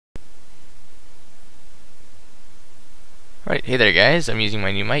Right, hey there guys, I'm using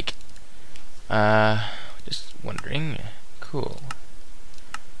my new mic. Just wondering. Cool.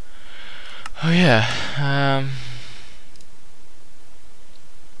 Oh yeah,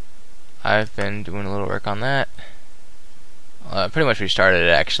 I've been doing a little work on that. Pretty much restarted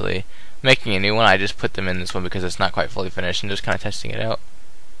it actually. Making a new one, I just put them in this one because it's not quite fully finished and just kind of testing it out.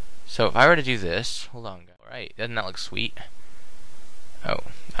 So if I were to do this, hold on, right, doesn't that look sweet? Oh,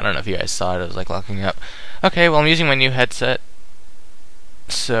 I don't know if you guys saw it, it was like locking up. Okay, well I'm using my new headset.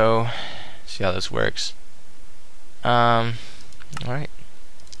 So, see how this works. Alright.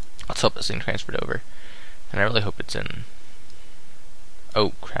 Let's hope this thing transferred over. And I really hope it's in.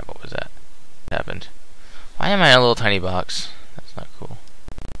 Oh crap, what was that? What happened? Why am I in a little tiny box? That's not cool.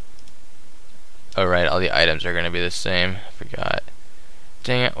 Oh right, all the items are gonna be the same. I forgot.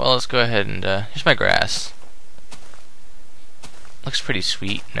 Dang it, well let's go ahead and here's my grass. Looks pretty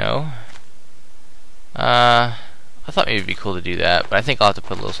sweet, no? I thought maybe it'd be cool to do that, but I think I'll have to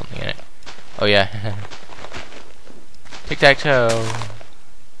put a little something in it. Oh yeah. Tic-tac-toe.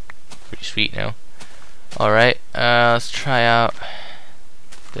 Pretty sweet, no? Alright, let's try out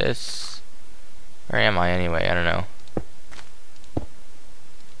this. Where am I anyway? I don't know.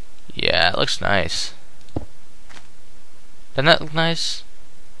 Yeah, it looks nice. Doesn't that look nice?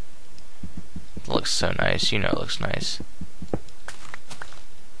 It looks so nice, you know it looks nice.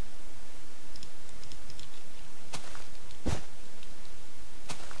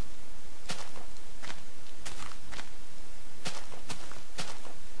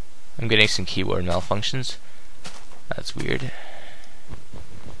 I'm getting some keyboard malfunctions. That's weird.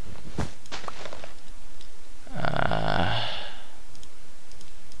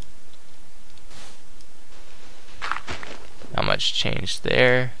 Not much changed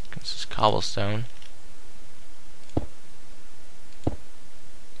there. This is cobblestone.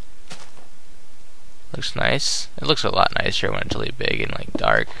 Looks nice. It looks a lot nicer when it's really big and like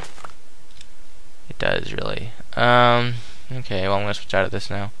dark. It does really. Okay, well I'm gonna switch out of this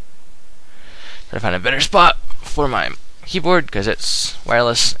now. Try to find a better spot for my keyboard because it's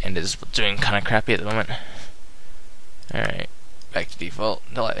wireless and is doing kind of crappy at the moment. Alright, back to default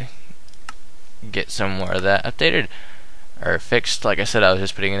until I get some more of that updated or fixed. Like I said, I was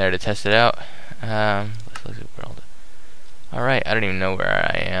just putting it in there to test it out. Let's look at the world. Alright, I don't even know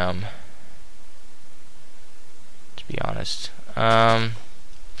where I am, to be honest.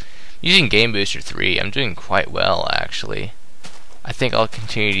 Using Game Booster 3, I'm doing quite well actually. I think I'll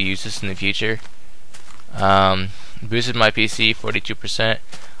continue to use this in the future. Boosted my PC 42%.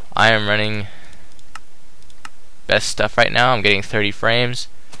 I am running best stuff right now. I'm getting 30 frames.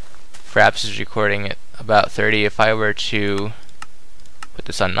 Fraps is recording at about 30. If I were to put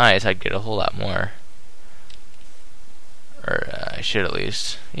this on nice, I'd get a whole lot more. Or I should at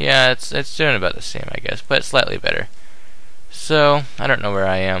least. Yeah, it's doing about the same, I guess, but slightly better. So I don't know where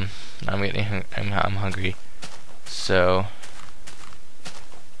I am. I'm hungry. So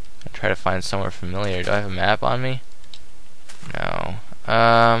try to find somewhere familiar. Do I have a map on me? No.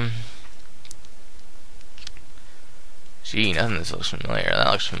 Gee, nothing that looks familiar. That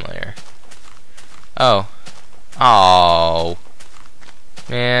looks familiar. Oh. Oh.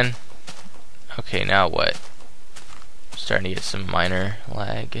 Man. Okay, now what? I'm starting to get some minor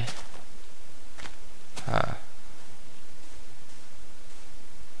lag. Huh.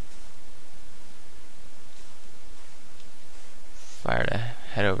 Fire to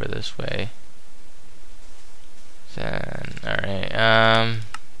head over this way. Then, alright,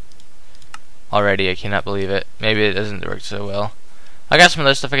 already I cannot believe it. Maybe it doesn't work so well. I got some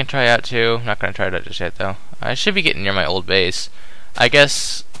other stuff I can try out too. I'm not gonna try it out just yet though. I should be getting near my old base. I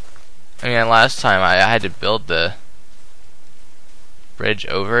guess, I mean last time I had to build the bridge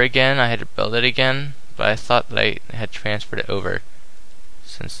over again. I had to build it again, but I thought that I had transferred it over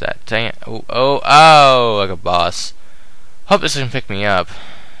since that. Dang it. Oh, like a boss. Hope this doesn't pick me up.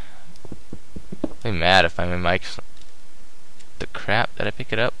 I'll be mad if I'm in mic. The crap, did I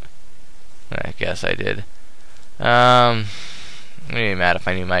pick it up? I guess I did. I'm gonna be mad if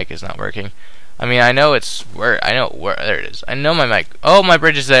my new mic is not working. I mean, I know it's where there it is. I know my mic. Oh, my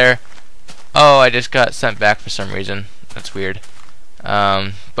bridge is there. Oh, I just got sent back for some reason. That's weird.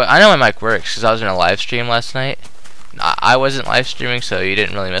 But I know my mic works because I was in a live stream last night. I wasn't live streaming, so you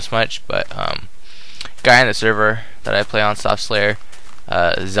didn't really miss much. But guy in the server that I play on, Soft Slayer,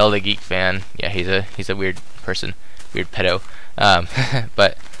 Zelda geek fan. Yeah, he's a weird person, weird pedo.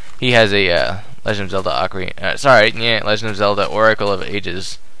 But he has a Legend of Zelda Legend of Zelda Oracle of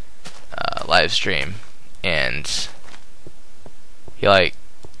Ages live stream, and he like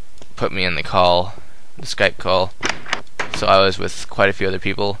put me in the call, the Skype call. So I was with quite a few other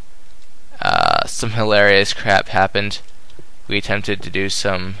people. Some hilarious crap happened. we attempted to do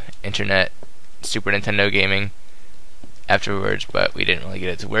some internet Super Nintendo gaming afterwards, but we didn't really get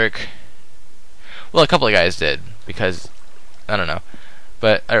it to work. Well, a couple of guys did, because I don't know,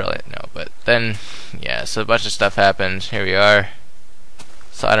 but I really don't know. But then, yeah, so a bunch of stuff happened. Here we are.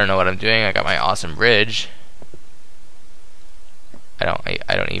 So I don't know what I'm doing. I got my awesome bridge. I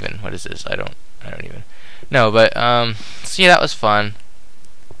don't even. What is this? I don't even. No, but so yeah, that was fun.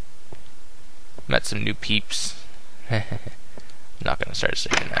 Met some new peeps. I'm not gonna start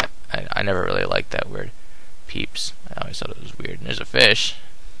saying that. I never really liked that word, peeps. I always thought it was weird. And there's a fish.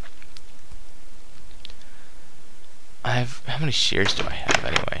 How many shears do I have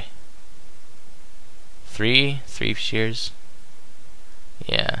anyway? 3 shears.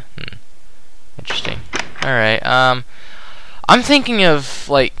 Yeah. Interesting. All right. I'm thinking of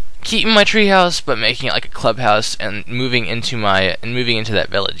like keeping my treehouse, but making it like a clubhouse and moving into that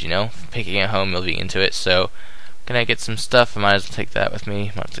village. You know, picking a home, moving into it. So, can I get some stuff? I might as well take that with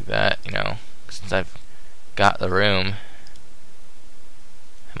me. Might take that. You know, since I've got the room,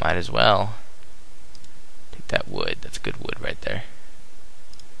 I might as well take that wood. That's good wood right there.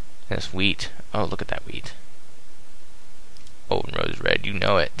 And this wheat. Oh, look at that wheat. Oh, and rose red. You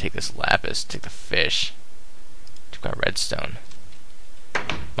know it. Take this lapis. Take the fish. Took my redstone.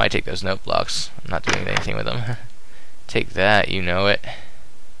 Might take those note blocks. I'm not doing anything with them. Take that. You know it.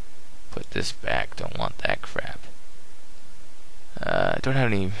 Put this back. Don't want that crap. I don't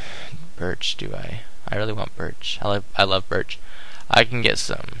have any birch, do I? I really want birch. I love birch. I can get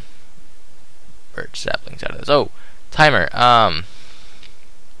some birch saplings out of this. Oh, timer.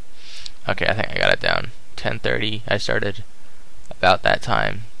 Okay, I think I got it down. 10:30. I started about that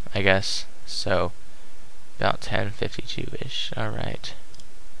time, I guess. So about 10:52-ish. All right.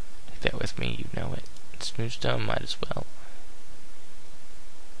 Take that with me. You know it. Smooth stone, might as well.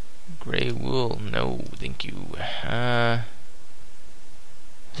 Gray wool. No, thank you.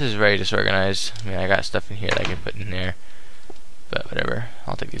 This is very disorganized. I mean, I got stuff in here that I can put in there, but whatever.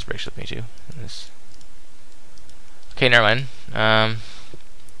 I'll take these bricks with me too. Okay, never mind. I'm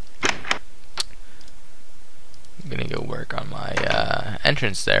gonna go work on my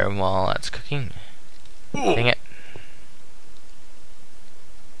entrance there while that's cooking. Dang it.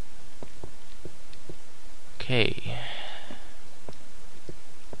 Okay.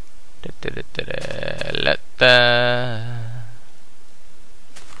 Dun dun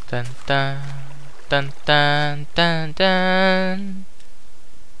dun dun dun dun.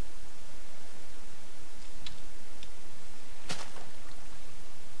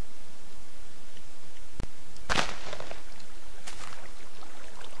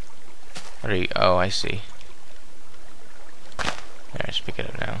 What are you? Oh, I see. There, I should pick it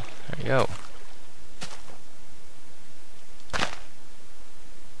up now. There we go.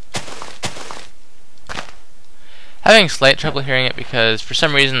 Having slight trouble hearing it because for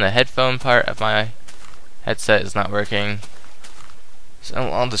some reason the headphone part of my headset is not working. So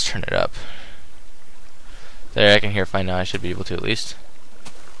I'll just turn it up. There, I can hear fine now. I should be able to at least.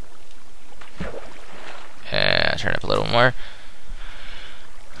 And turn it up a little more.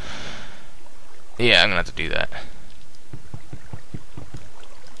 Yeah, I'm gonna have to do that.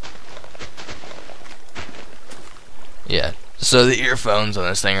 Yeah, so the earphones on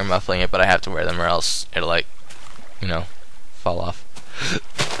this thing are muffling it, but I have to wear them or else it'll like, you know, fall off.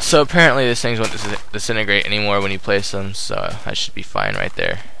 So apparently this thing won't disintegrate anymore when you place them, so I should be fine right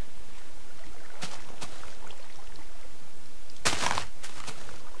there.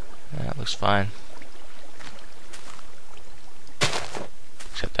 That looks fine.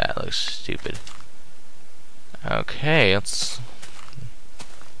 Except that looks stupid. Okay, that's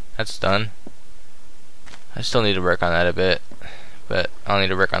done. I still need to work on that a bit, but I'll need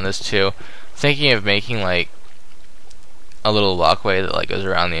to work on this too. Thinking of making like a little walkway that like goes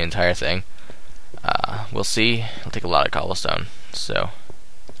around the entire thing. We'll see. It'll take a lot of cobblestone, so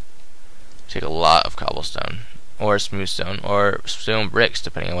take a lot of cobblestone or smooth stone or stone bricks,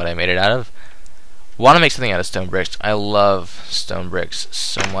 depending on what I made it out of. Want to make something out of stone bricks. I love stone bricks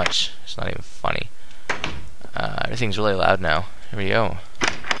so much. It's not even funny. Everything's really loud now. Here we go.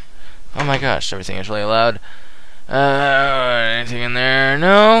 Oh my gosh, everything is really loud. Anything in there?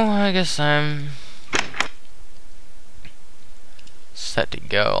 No, I guess I'm set to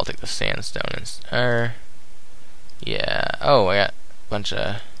go. I'll take the sandstone and yeah. Oh, I got a bunch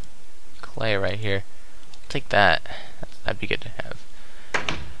of clay right here. I'll take that. That'd be good to have.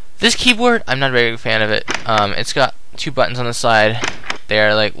 This keyboard, I'm not a very big fan of it. It's got 2 buttons on the side. They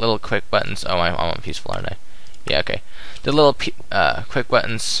are like little quick buttons. Oh, I'm on peaceful, aren't I? Yeah, okay. The little quick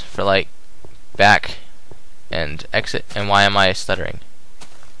buttons for like back and exit. And why am I stuttering?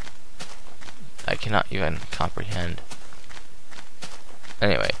 I cannot even comprehend.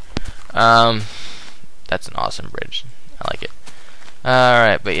 Anyway, that's an awesome bridge. I like it.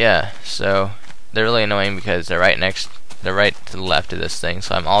 Alright, but yeah, so they're really annoying because they're right to the left of this thing,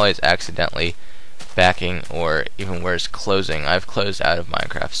 so I'm always accidentally backing, or even worse, closing. I've closed out of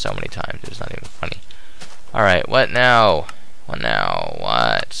Minecraft so many times, it's not even funny. Alright, what now? What now?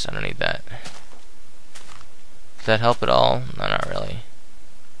 What? I don't need that. Does that help at all? No, not really.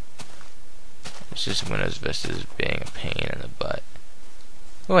 It's just Windows Vista being a pain in the butt.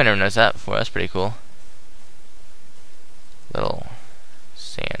 Oh, I never noticed that before. That's pretty cool. Little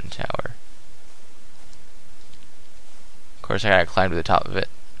sand tower. Of course, I gotta climb to the top of it.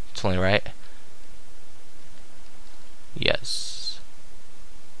 It's only right. Yes.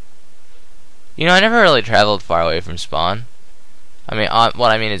 You know, I never really traveled far away from spawn. I mean,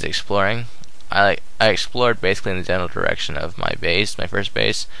 what I mean is exploring. I explored basically in the general direction of my base, my first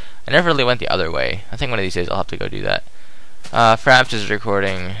base. I never really went the other way. I think one of these days I'll have to go do that. Fraps is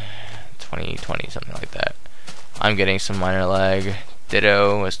recording 2020, something like that. I'm getting some minor lag.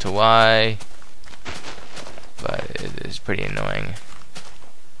 Ditto as to why, but it is pretty annoying.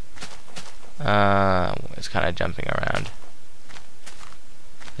 It's kind of jumping around.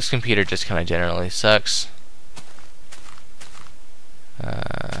 This computer just kind of generally sucks.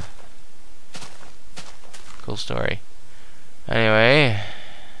 Cool story. Anyway,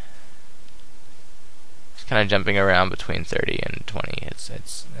 it's kind of jumping around between 30 and 20. It's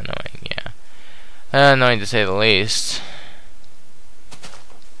annoying, yeah. Annoying to say the least.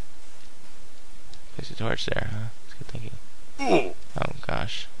 Place a torch there, huh? That's good thinking. Oh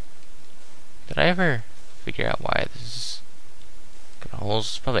gosh. Did I ever figure out why this is got holes?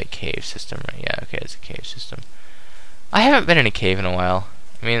 It's probably a cave system, right? Yeah, okay, it's a cave system. I haven't been in a cave in a while.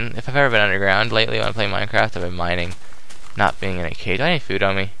 I mean, if I've ever been underground lately when I play Minecraft, I've been mining, not being in a cave. Do I need food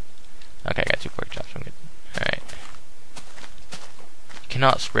on me? Okay, I got 2 pork chops. I'm good. Alright. You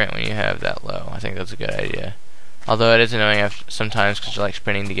cannot sprint when you have that low. I think that's a good idea. Although it is annoying sometimes because you're like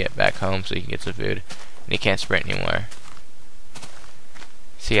sprinting to get back home so you can get some food, and you can't sprint anymore.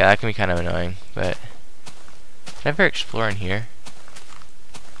 So yeah, that can be kind of annoying, but did I ever explore in here?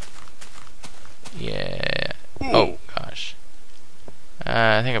 Yeah. Oh gosh.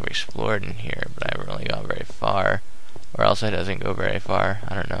 I think I've explored in here, but I haven't really gone very far. Or else it doesn't go very far.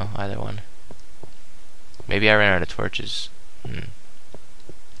 I don't know, either one. Maybe I ran out of torches.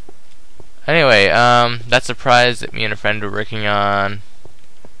 Anyway, that surprise that me and a friend were working on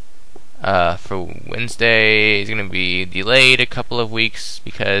for Wednesday is going to be delayed a couple of weeks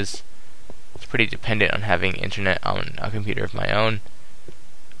because it's pretty dependent on having internet on a computer of my own,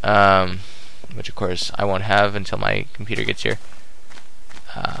 which of course I won't have until my computer gets here.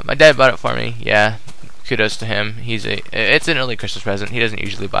 My dad bought it for me. Yeah, kudos to him. It's an early Christmas present. He doesn't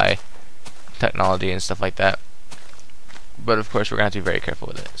usually buy technology and stuff like that, but of course we're gonna have to be very careful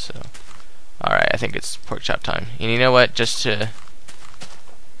with it. So, all right, I think it's pork chop time. And you know what? Just to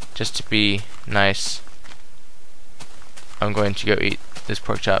be nice, I'm going to go eat this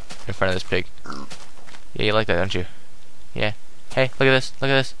pork chop in front of this pig. Yeah, you like that, don't you? Yeah. Hey, look at this. Look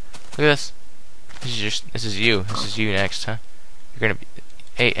at this. Look at this. This is you. This is you next, huh? You're gonna be.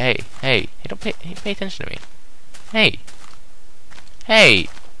 Hey! Don't pay attention to me. Hey!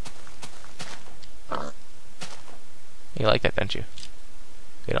 You like that, don't you?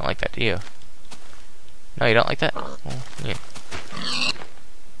 You don't like that, do you? No, you don't like that? Well, yeah.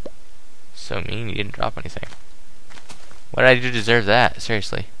 So mean, you didn't drop anything. What did I do to deserve that?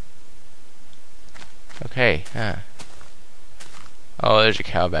 Seriously. Okay, Oh, there's a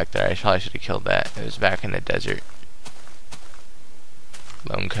cow back there. I probably should have killed that. It was back in the desert.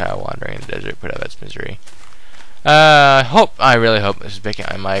 Lone cow wandering in the desert, put out its misery. I really hope this is picking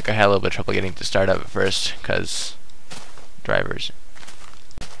up my mic. I had a little bit of trouble getting to start up at first, because drivers.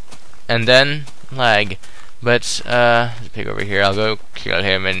 And then lag. But, there's a pig over here. I'll go kill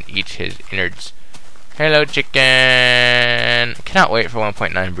him and eat his innards. Hello, chicken! Cannot wait for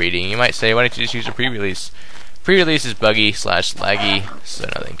 1.9 breeding. You might say, why don't you just use a pre-release? Pre-release is buggy / laggy, so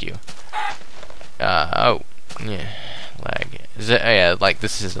no thank you. Oh, yeah. Lag. Is it? Oh yeah, like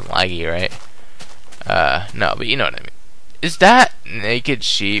this isn't laggy, right? No, but you know what I mean. Is that naked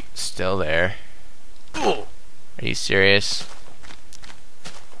sheep still there? Are you serious?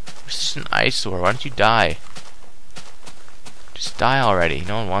 It's just an eyesore. Why don't you die? Just die already.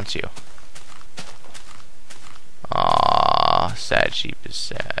 No one wants you. Aww, sad sheep is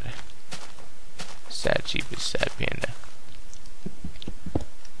sad. Sad sheep is sad panda.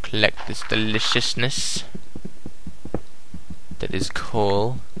 Collect this deliciousness. That is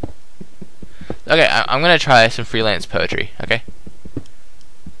cool. Okay, I'm gonna try some freelance poetry, okay?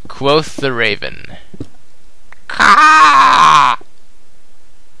 Quoth the raven. Caw!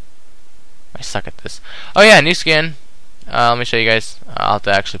 suck at this. Oh yeah, new skin. Let me show you guys. I'll have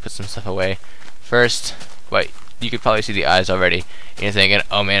to actually put some stuff away first. Wait, you could probably see the eyes already. And you're thinking,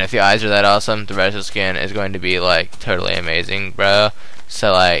 oh man, if the eyes are that awesome, the rest of the skin is going to be like totally amazing, bro.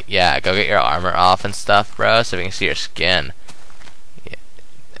 So like, yeah, go get your armor off and stuff, bro, so we can see your skin. Yeah,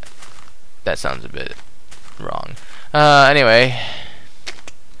 that sounds a bit wrong. Anyway,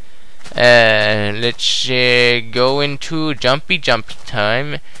 let's go into jumpy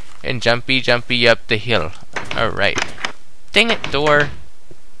time and jumpy up the hill. Alright. Dang it, door.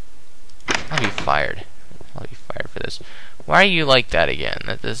 I'll be fired. I'll be fired for this. Why are you like that again?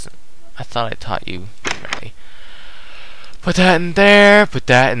 That doesn't. I thought I taught you differently. Put that in there. Put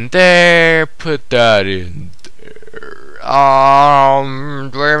that in there. Put that in there.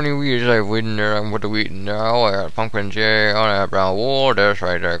 Do I have any weeds? I have wheat in there. I'm with the wheat in there. Oh, I got pumpkin cherry. Oh, I have brown wool. That's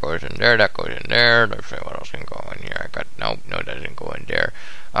right. There goes in there. That goes in there. Let's see what else can go in here. I got no, that doesn't go in there.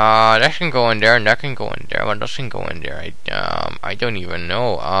 That can go in there, and that can go in there. What else can go in there? I don't even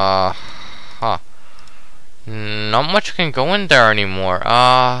know. Not much can go in there anymore.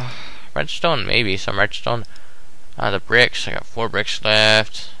 Redstone, maybe some redstone. The bricks. I got 4 bricks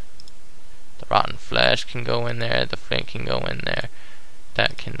left. The rotten flesh can go in there. The flint can go in there.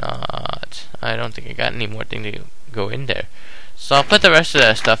 That cannot. I don't think I got any more thing to go in there. So I'll put the rest of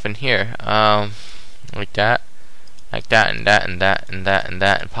that stuff in here. Like that. Like that and that and that and that and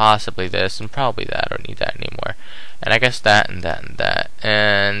that and possibly this and probably that. I don't need that anymore. And I guess that and that and that.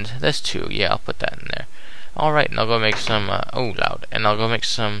 And this too. Yeah, I'll put that in there. Alright, and I'll go make some, oh, loud. And I'll go make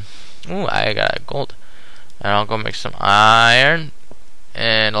some, ooh, I got gold. And I'll go make some iron.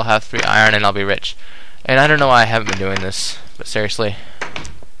 And I'll have 3 iron and I'll be rich. And I don't know why I haven't been doing this. But seriously.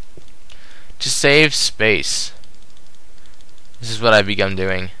 Just save space. This is what I've begun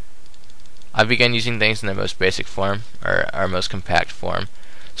doing. I've begun using things in their most basic form. Or our most compact form.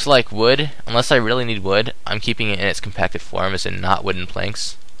 So like wood, unless I really need wood, I'm keeping it in its compacted form, as in not wooden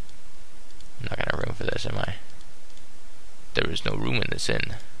planks. I'm not gonna have room for this, am I? There is no room in this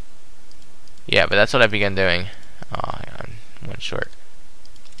inn. Yeah, but that's what I began doing. Oh, I'm 1 short.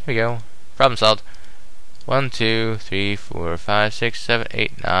 Here we go. Problem solved. 1, 2, 3, 4, 5, 6, 7,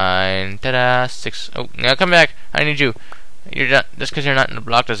 8, 9. Ta-da! 6. Oh, now come back. I need you. You're not. Just because you're not in the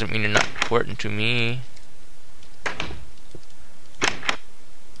block doesn't mean you're not important to me.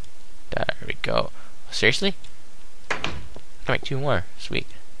 There we go. Seriously? I can make 2 more. Sweet.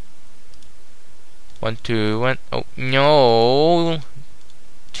 1, 2, 1. Oh no!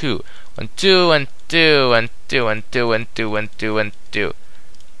 2. 1, 2, 1, 2, 1, 2, 1, 2, 1, 2, 1, 2, 1, 2.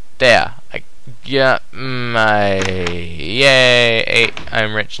 There. I got my yay! 8.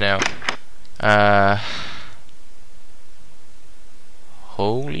 I'm rich now.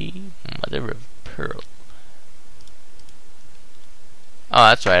 Holy mother of pearl. Oh,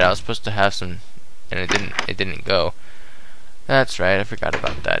 that's right. I was supposed to have some, and it didn't go. That's right. I forgot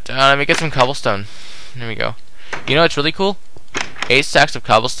about that. Let me get some cobblestone. There we go. You know what's really cool? 8 stacks of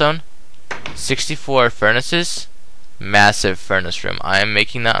cobblestone, 64 furnaces, massive furnace room. I am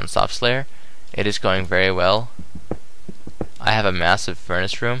making that on SoftSlayer. It is going very well. I have a massive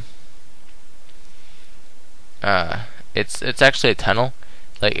furnace room. It's actually a tunnel.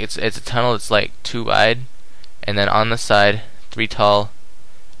 Like it's a tunnel that's like 2 wide, and then on the side 3 tall,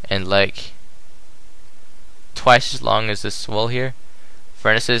 and like twice as long as this wall here.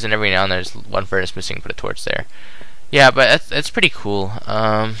 Furnaces, and every now and then there's 1 furnace missing. Put a torch there. Yeah, but it's pretty cool.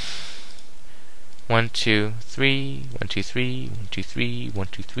 1, 2, 3. 1, 2, 3. 1, 2, 3. 1,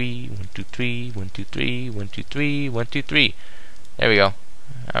 2, 3. 1, 2, 3. 1, 2, 3. 1, 2, 3. 1, 2, 3. There we go.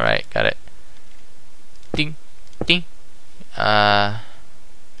 All right, got it. Ding, ding. Why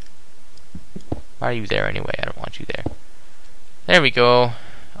are you there anyway? I don't want you there. There we go.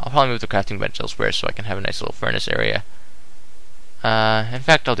 I'll probably move the crafting bench elsewhere so I can have a nice little furnace area. In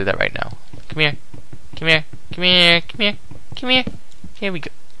fact, I'll do that right now. Come here. Come here. Come here. Come here. Come here. Here we go.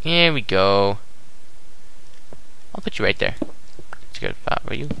 Here we go. I'll put you right there. It's a good spot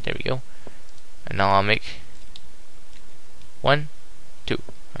for you. There we go. And now I'll make 1, 2.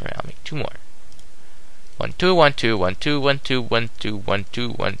 Alright, I'll make 2 more. 1, 2, 1, 2, 1, 2, 1, 2, 1, 2, 1, 2,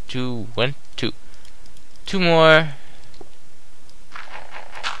 1, 2, 1, 2. 2 more.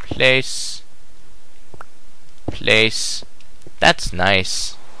 Place. Place. That's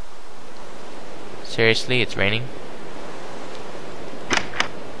nice. Seriously, it's raining.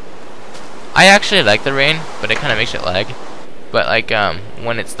 I actually like the rain, but it kind of makes it lag. But like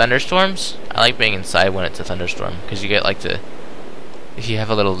when it's thunderstorms, I like being inside when it's a thunderstorm, because you get like if you have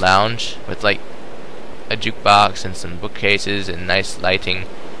a little lounge with like a jukebox and some bookcases and nice lighting,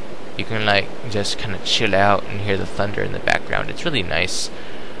 you can like just kind of chill out and hear the thunder in the background. It's really nice.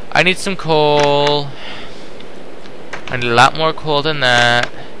 I need some coal. I need a lot more coal than that.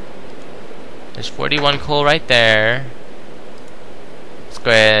 There's 41 coal right there. Let's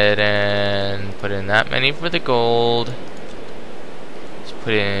go ahead and put in that many for the gold. Let's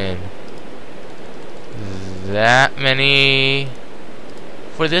put in that many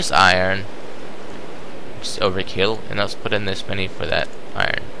for this iron. Just overkill. And let's put in this many for that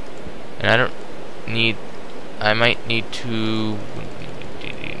iron. And I don't need... I might need to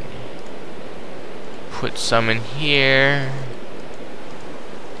put some in here.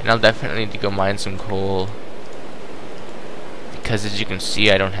 And I'll definitely need to go mine some coal. Because as you can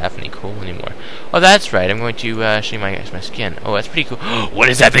see, I don't have any coal anymore. Oh, that's right. I'm going to show you my skin. Oh, that's pretty cool. What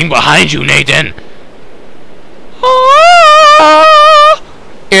is that thing behind you, Nathan? Oh,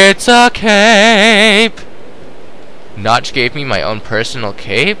 it's a cape. Notch gave me my own personal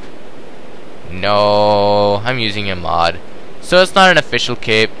cape? No, I'm using a mod. So it's not an official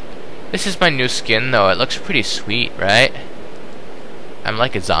cape. This is my new skin, though. It looks pretty sweet, right? I'm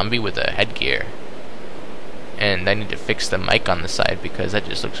like a zombie with a headgear. And I need to fix the mic on the side because that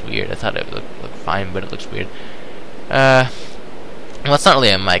just looks weird. I thought it would look fine, but it looks weird. Well, it's not really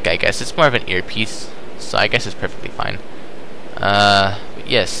a mic, I guess. It's more of an earpiece. So I guess it's perfectly fine. But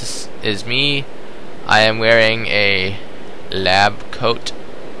yes, this is me. I am wearing a lab coat.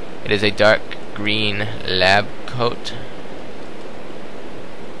 It is a dark green lab coat.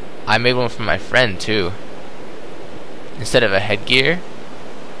 I made one for my friend, too. Instead of a headgear,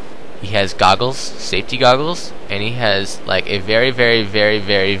 he has goggles, safety goggles, and he has like a very, very, very,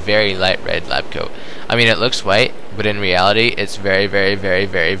 very, very light red lab coat. I mean, it looks white, but in reality, it's very, very, very,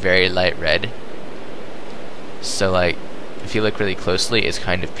 very, very light red. So, like, if you look really closely, it's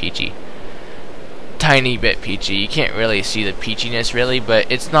kind of peachy. Tiny bit peachy. You can't really see the peachiness, really,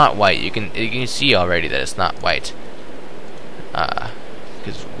 but it's not white. You can see already that it's not white.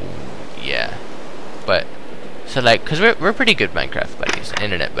 Because, yeah. But... So like, cause we're pretty good Minecraft buddies,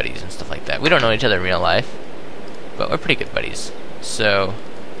 internet buddies, and stuff like that. We don't know each other in real life, but we're pretty good buddies. So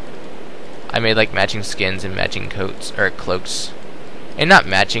I made like matching skins and matching coats or cloaks, and not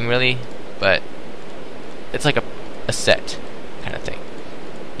matching really, but it's like a set kind of thing.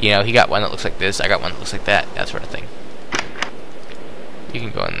 You know, he got one that looks like this, I got one that looks like that sort of thing. You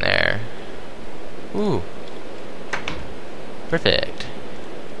can go in there. Ooh, perfect.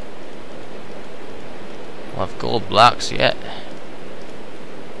 I'll have gold blocks yet.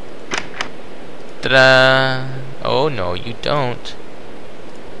 Ta-da! Oh no, you don't.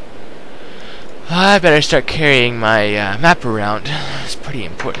 I better start carrying my map around. It's pretty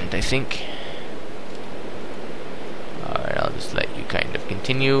important, I think. Alright, I'll just let you kind of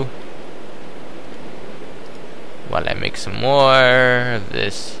continue while I make some more of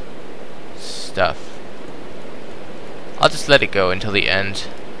this stuff. I'll just let it go until the end.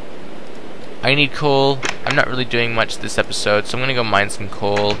 I need coal. I'm not really doing much this episode, so I'm gonna go mine some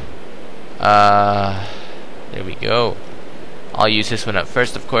coal. There we go. I'll use this one up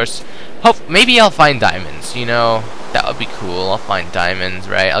first, of course. Maybe I'll find diamonds, you know. That would be cool. I'll find diamonds,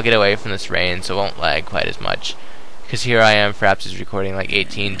 right? I'll get away from this rain, so it won't lag quite as much. Because here I am, Fraps is recording like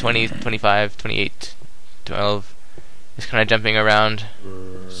 18, 20, 25, 28, 12. Just kind of jumping around.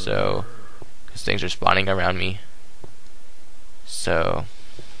 So, because things are spawning around me. So...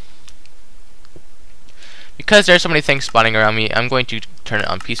 because there's so many things spawning around me, I'm going to turn it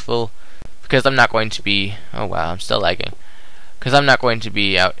on peaceful, because I'm not going to be... oh wow, I'm still lagging. Because I'm not going to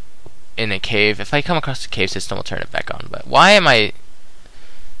be out in a cave. If I come across the cave system, I'll turn it back on. But why am I...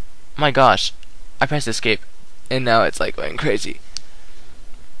 my gosh, I pressed escape, and now it's like going crazy.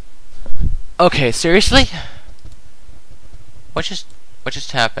 Okay, seriously? What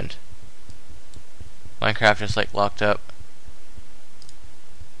just happened? Minecraft just like locked up.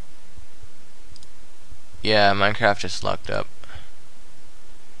 Yeah, Minecraft just locked up.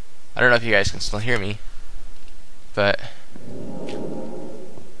 I don't know if you guys can still hear me, but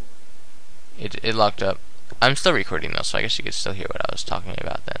it locked up. I'm still recording though, so I guess you could still hear what I was talking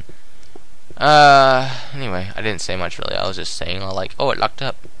about then. Anyway, I didn't say much really. I was just saying all like, oh, it locked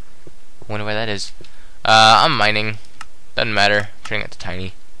up. Wonder why that is. I'm mining. Doesn't matter. Turning it to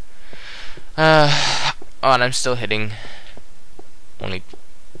tiny. Oh, and I'm still hitting. Only.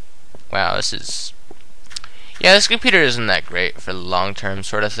 Wow, this is. Yeah, this computer isn't that great for long-term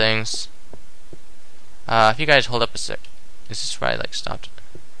sort of things. If you guys hold up a sec... is this where I like stopped?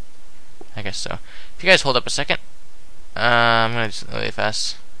 I guess so. If you guys hold up a second, I'm gonna do something really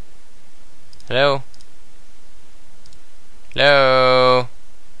fast. Hello? Hello?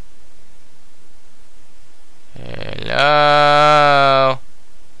 Hello?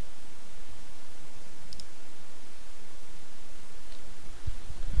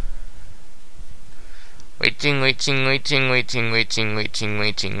 Waiting, waiting, waiting, waiting, waiting, waiting,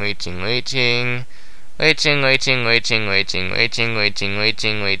 waiting, waiting, waiting. Waiting, waiting, waiting, waiting, waiting, waiting,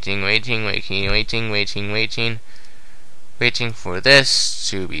 waiting, waiting, waiting, waiting, waiting, waiting, waiting. Waiting for this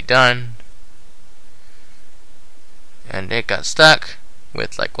to be done. And it got stuck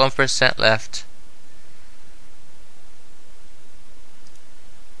with like 1% left.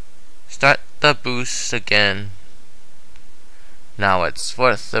 Start the boost again. Now it's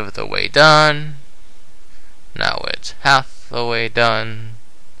 1/4 of the way done. Now it's half the way done.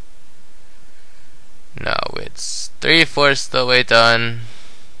 Now it's 3/4 the way done.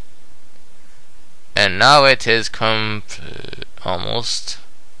 And now it is almost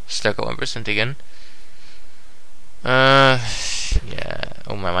stuck at 1% again. Yeah.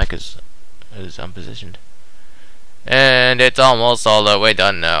 Oh, my mic is unpositioned. And it's almost all the way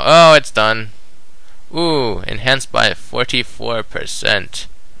done now. Oh, it's done. Ooh, enhanced by 44%.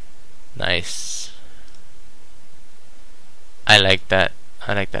 Nice. I like that.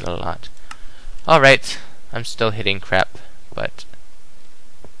 I like that a lot. Alright. I'm still hitting crap, but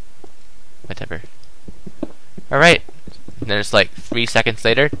whatever. Alright. Then it's like 3 seconds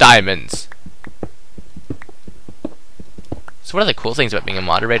later, diamonds. So one of the cool things about being a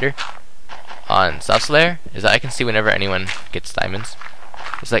moderator on SoftSlayer is that I can see whenever anyone gets diamonds.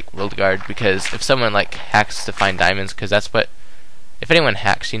 It's like World Guard, because if someone like hacks to find diamonds, because that's what, if anyone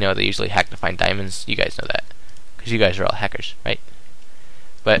hacks, you know, they usually hack to find diamonds. You guys know that, because you guys are all hackers, right?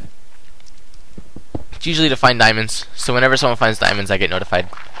 But it's usually to find diamonds. So whenever someone finds diamonds, I get notified.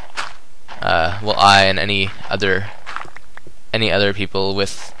 Well, I and any other people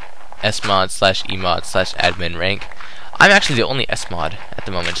with SMod/EMod/admin rank. I'm actually the only SMod at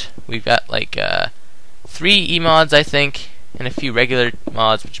the moment. We've got like 3 EMods, I think, and a few regular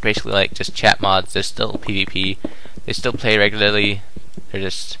mods, which are basically like just chat mods. They're still PvP. They still play regularly.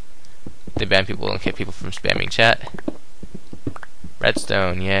 They ban people and keep people from spamming chat.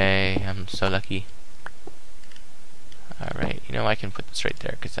 Redstone, yay! I'm so lucky. All right, you know, I can put this right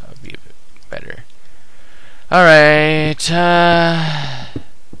there because that would be a bit better. All right.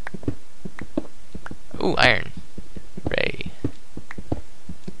 Ooh, iron. Ray.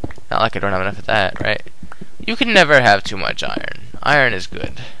 Not like I don't have enough of that, right? You can never have too much iron. Iron is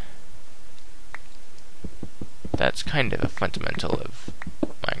good. That's kind of a fundamental of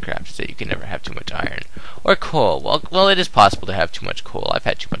Minecraft, is that you can never have too much iron. Or coal. Well, it is possible to have too much coal. I've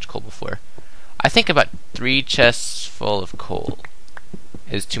had too much coal before. I think about 3 chests full of coal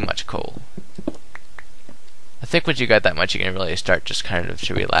is too much coal. I think once you got that much, you can really start just kind of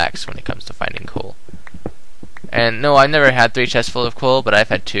to relax when it comes to finding coal. And no, I've never had 3 chests full of coal, but I've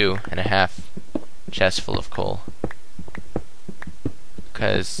had 2.5 chests full of coal.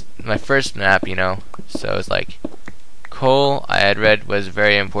 Because my first map, you know, so it's like coal I had read was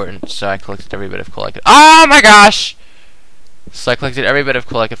very important, so I collected every bit of coal I could. Oh my gosh! So I collected every bit of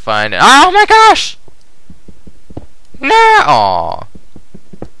coal I could find. Oh my gosh! No! Aww.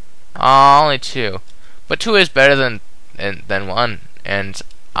 Aw, only 2. But 2 is better than 1, and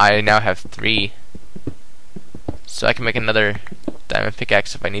I now have 3. So I can make another diamond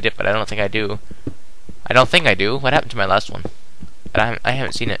pickaxe if I need it, but I don't think I do. I don't think I do. What happened to my last one? I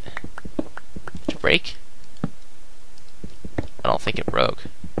haven't seen it. Did it break? I don't think it broke.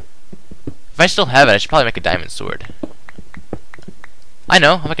 If I still have it, I should probably make a diamond sword. I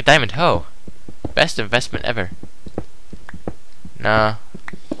know, I'll make a diamond hoe. Best investment ever. Nah.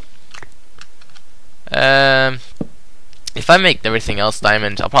 If I make everything else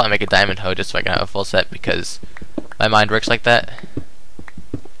diamond, I'll probably make a diamond hoe just so I can have a full set, because my mind works like that.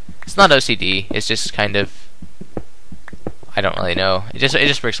 It's not OCD, it's just kind of, I don't really know. It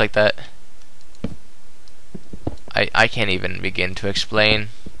just works like that. I can't even begin to explain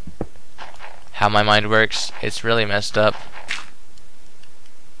how my mind works. It's really messed up.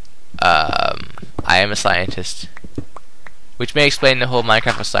 I am a scientist, which may explain the whole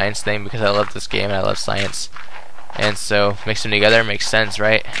Minecraft of science thing, because I love this game and I love science, and so mix them together makes sense,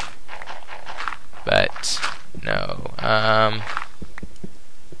 right? But no,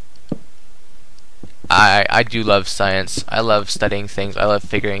 I do love science. I love studying things. I love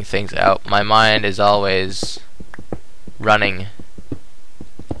figuring things out. My mind is always running.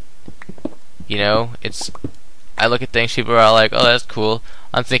 You know, I look at things, people are all like, oh, that's cool.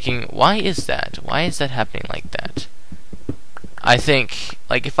 I'm thinking, why is that? Why is that happening like that? I think,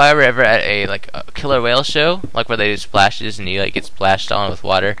 like, if I were ever at a killer whale show, like where they do splashes and you like get splashed on with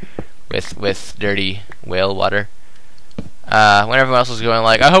water, with dirty whale water, when everyone else was going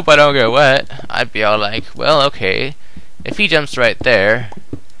like, I hope I don't get wet, I'd be all like, well, okay, if he jumps right there,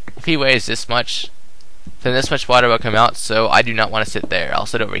 if he weighs this much, then this much water will come out, so I do not want to sit there. I'll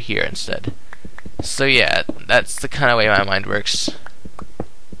sit over here instead. So yeah, that's the kind of way my mind works.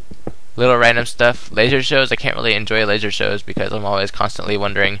 Little random stuff. Laser shows, I can't really enjoy laser shows because I'm always constantly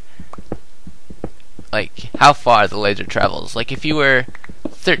wondering, like, how far the laser travels. Like, if you were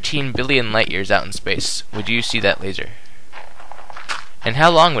 13 billion light years out in space, would you see that laser? And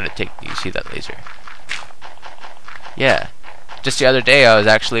how long would it take you to see that laser? Yeah. Just the other day I was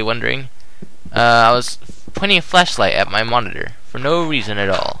actually wondering, I was pointing a flashlight at my monitor for no reason at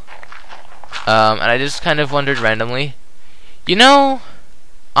all. And I just kind of wondered randomly, you know,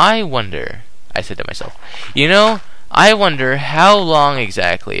 I wonder, I said to myself, you know, I wonder how long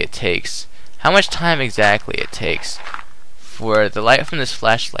exactly it takes, how much time exactly it takes for the light from this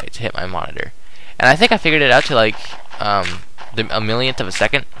flashlight to hit my monitor. And I think I figured it out to like a millionth of a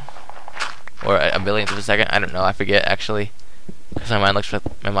second, or a billionth of a second. I don't know. I forget actually, because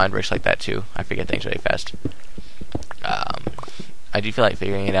my mind works like that too. I forget things really fast. I do feel like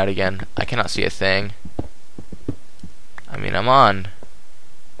figuring it out again. I cannot see a thing. I mean, I'm on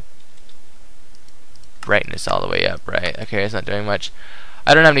brightness all the way up, right? Okay, it's not doing much.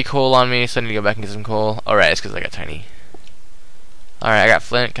 I don't have any coal on me, so I need to go back and get some coal. Alright, it's because I got tiny. Alright, I got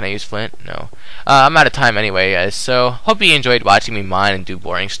flint. Can I use flint? No. I'm out of time anyway, guys. So, hope you enjoyed watching me mine and do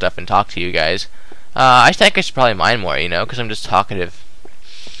boring stuff and talk to you guys. I think I should probably mine more, you know, because I'm just talkative.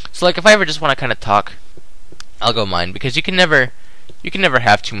 So, like, if I ever just want to kind of talk, I'll go mine, because you can never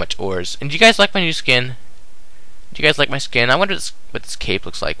have too much ores. And do you guys like my new skin? Do you guys like my skin? I wonder what this cape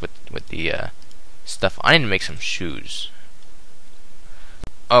looks like with the stuff. I need to make some shoes.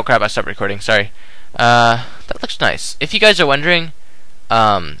 Oh crap! I stopped recording. Sorry. That looks nice. If you guys are wondering,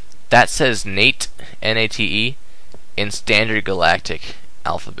 that says Nate, N-A-T-E, in Standard Galactic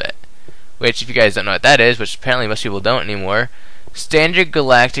Alphabet. Which, if you guys don't know what that is, which apparently most people don't anymore, Standard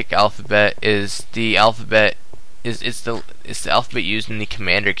Galactic Alphabet is the alphabet. It's the alphabet used in the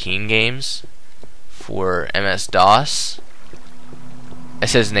Commander Keen games for MS-DOS. It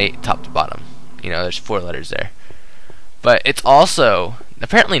says Nate top to bottom. You know, there's 4 letters there. But it's also,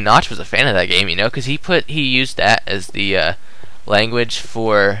 apparently Notch was a fan of that game, you know, because he used that as the language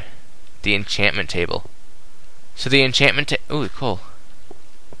for the enchantment table. So the enchantment ooh, cool.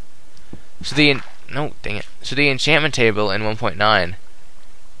 So no, dang it. So the enchantment table in 1.9,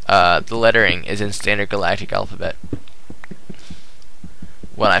 the lettering is in Standard Galactic Alphabet.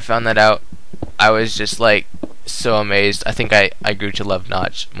 When I found that out, I was just like so amazed. I think I grew to love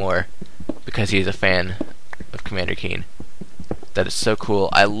Notch more because he's a fan of Commander Keen. That is so cool.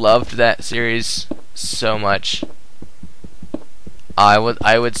 I loved that series so much. I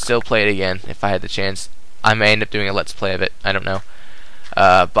would still play it again if I had the chance. I may end up doing a let's play of it. I don't know.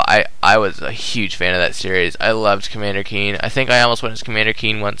 But I was a huge fan of that series. I loved Commander Keen. I think I almost went as Commander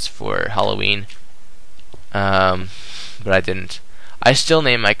Keen once for Halloween. But I didn't. I still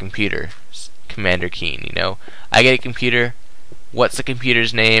name my computer Commander Keen, you know. I get a computer. What's the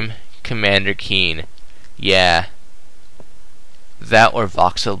computer's name? Commander Keen. Yeah. That or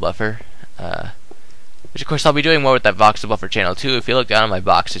Voxel Buffer. Which of course I'll be doing more with that Voxel Buffer channel too. If you look down on my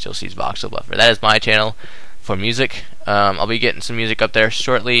boxes, you'll see Voxel Buffer. That is my channel for music. I'll be getting some music up there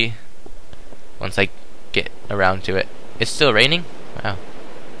shortly once I get around to it. It's still raining? Wow.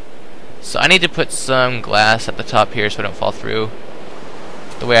 So I need to put some glass at the top here so I don't fall through.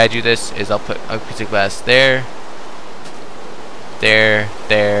 The way I do this is I'll put a piece of glass there, there,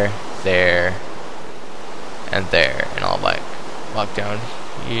 and there, and I'll like walk down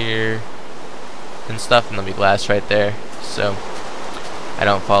here and stuff, and there'll be glass right there, so I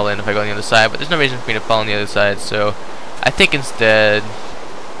don't fall in if I go on the other side. But there's no reason for me to fall on the other side, so I think instead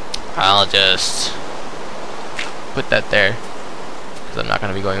I'll just put that there, because I'm not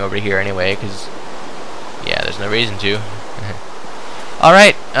going to be going over here anyway, because yeah, there's no reason to.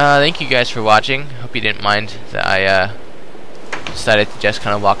 Alright, thank you guys for watching. Hope you didn't mind that I decided to just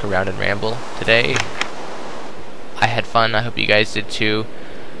kind of walk around and ramble today. I had fun. I hope you guys did too.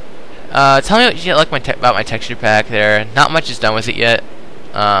 Tell me what you like about my texture pack there. Not much is done with it yet.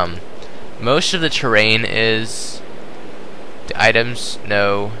 Most of the terrain is. The items,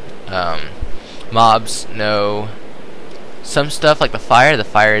 no. Mobs, no. Some stuff like the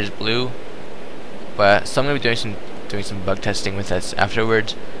fire is blue. But so I'm gonna be doing some bug testing with this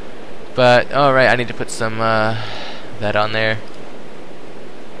afterwards. But alright, I need to put some that on there.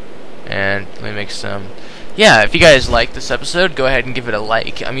 And let me make some. Yeah, if you guys like this episode, go ahead and give it a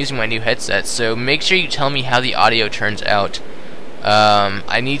like. I'm using my new headset, so make sure you tell me how the audio turns out.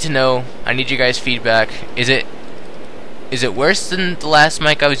 I need to know. I need your guys' feedback. Is it worse than the last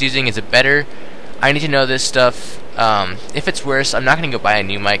mic I was using? Is it better? I need to know this stuff. If it's worse, I'm not going to go buy a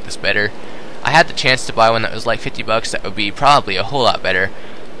new mic that's better. I had the chance to buy one that was like $50. That would be probably a whole lot better.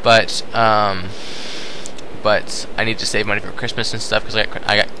 but I need to save money for Christmas and stuff because I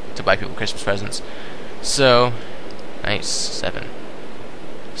got to buy people Christmas presents. So nice 7.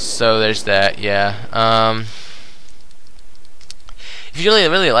 So there's that. Yeah. If you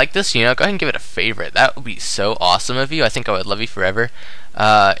really like this, you know, go ahead and give it a favorite. That would be so awesome of you. I think I would love you forever.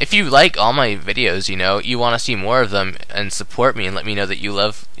 If you like all my videos, you know, you want to see more of them and support me and let me know that you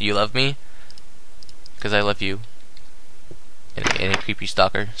love me, because I love you in a creepy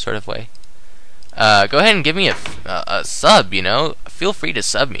stalker sort of way. Go ahead and give me a sub. You know, feel free to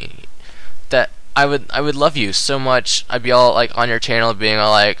sub me. That I would love you so much. I'd be all like on your channel, being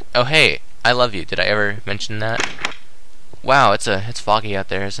all like, oh hey, I love you. Did I ever mention that? Wow, it's foggy out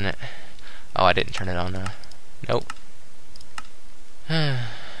there, isn't it? Oh, I didn't turn it on. Nope.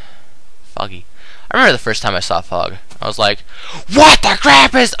 Foggy. I remember the first time I saw fog. I was like, what the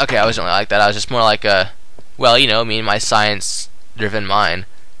crap is... Okay, I wasn't really like that. I was just more like a... Well, you know, me and my science-driven mind.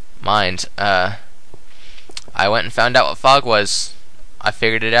 I went and found out what fog was. I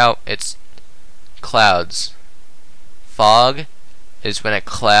figured it out. It's clouds. Fog is when a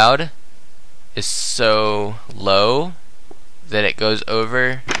cloud is so low that it goes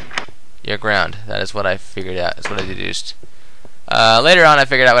over your ground. That is what I figured out. That's what I deduced. Later on I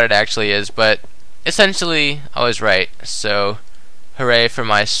figured out what it actually is, but essentially I was right. So hooray for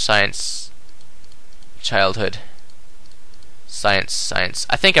my science childhood. Science.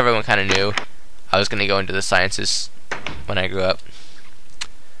 I think everyone kind of knew I was going to go into the sciences when I grew up.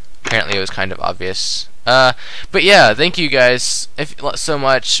 Apparently it was kind of obvious. But yeah, thank you guys so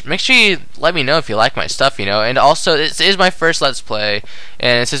much. Make sure you let me know if you like my stuff, you know. And also, this is my first Let's Play,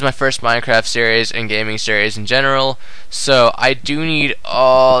 and this is my first Minecraft series and gaming series in general. So I do need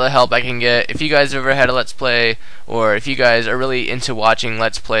all the help I can get. If you guys have ever had a Let's Play, or if you guys are really into watching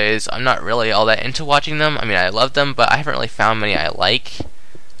Let's Plays, I'm not really all that into watching them. I mean, I love them, but I haven't really found many I like.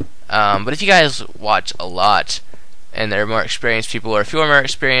 But if you guys watch a lot, and there are more experienced people, or if you're more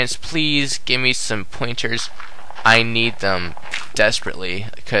experienced, please give me some pointers. I need them desperately,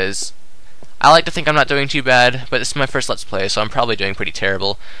 because I like to think I'm not doing too bad, but this is my first Let's Play, so I'm probably doing pretty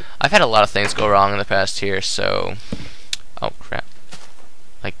terrible. I've had a lot of things go wrong in the past here, so... Oh, crap.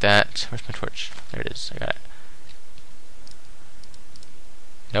 Like that. Where's my torch? There it is. I got it.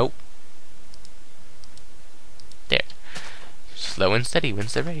 Nope. There. Slow and steady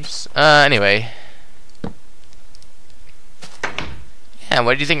wins the race. Anyway... Yeah,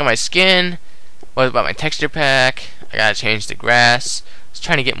 what did you think of my skin? What about my texture pack? I gotta change the grass. I was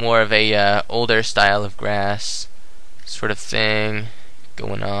trying to get more of a older style of grass sort of thing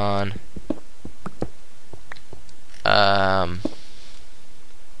going on. That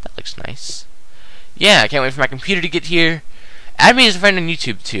looks nice. Yeah, I can't wait for my computer to get here. Add me as a friend on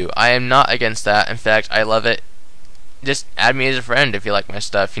YouTube too. I am not against that. In fact, I love it. Just add me as a friend if you like my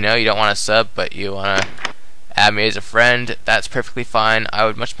stuff. You know, you don't want to sub, but you want to add me as a friend. That's perfectly fine. I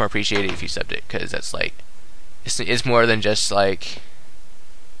would much more appreciate it if you subbed it, because that's like, it's more than just like,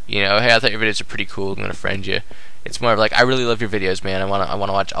 you know, hey, I thought your videos are pretty cool, I'm gonna friend you. It's more of like, I really love your videos, man. I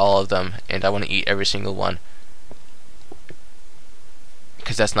wanna watch all of them, and I wanna eat every single one,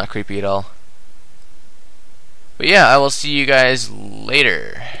 because that's not creepy at all. But yeah, I will see you guys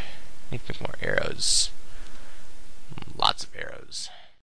later. I need to make more arrows. Lots of arrows.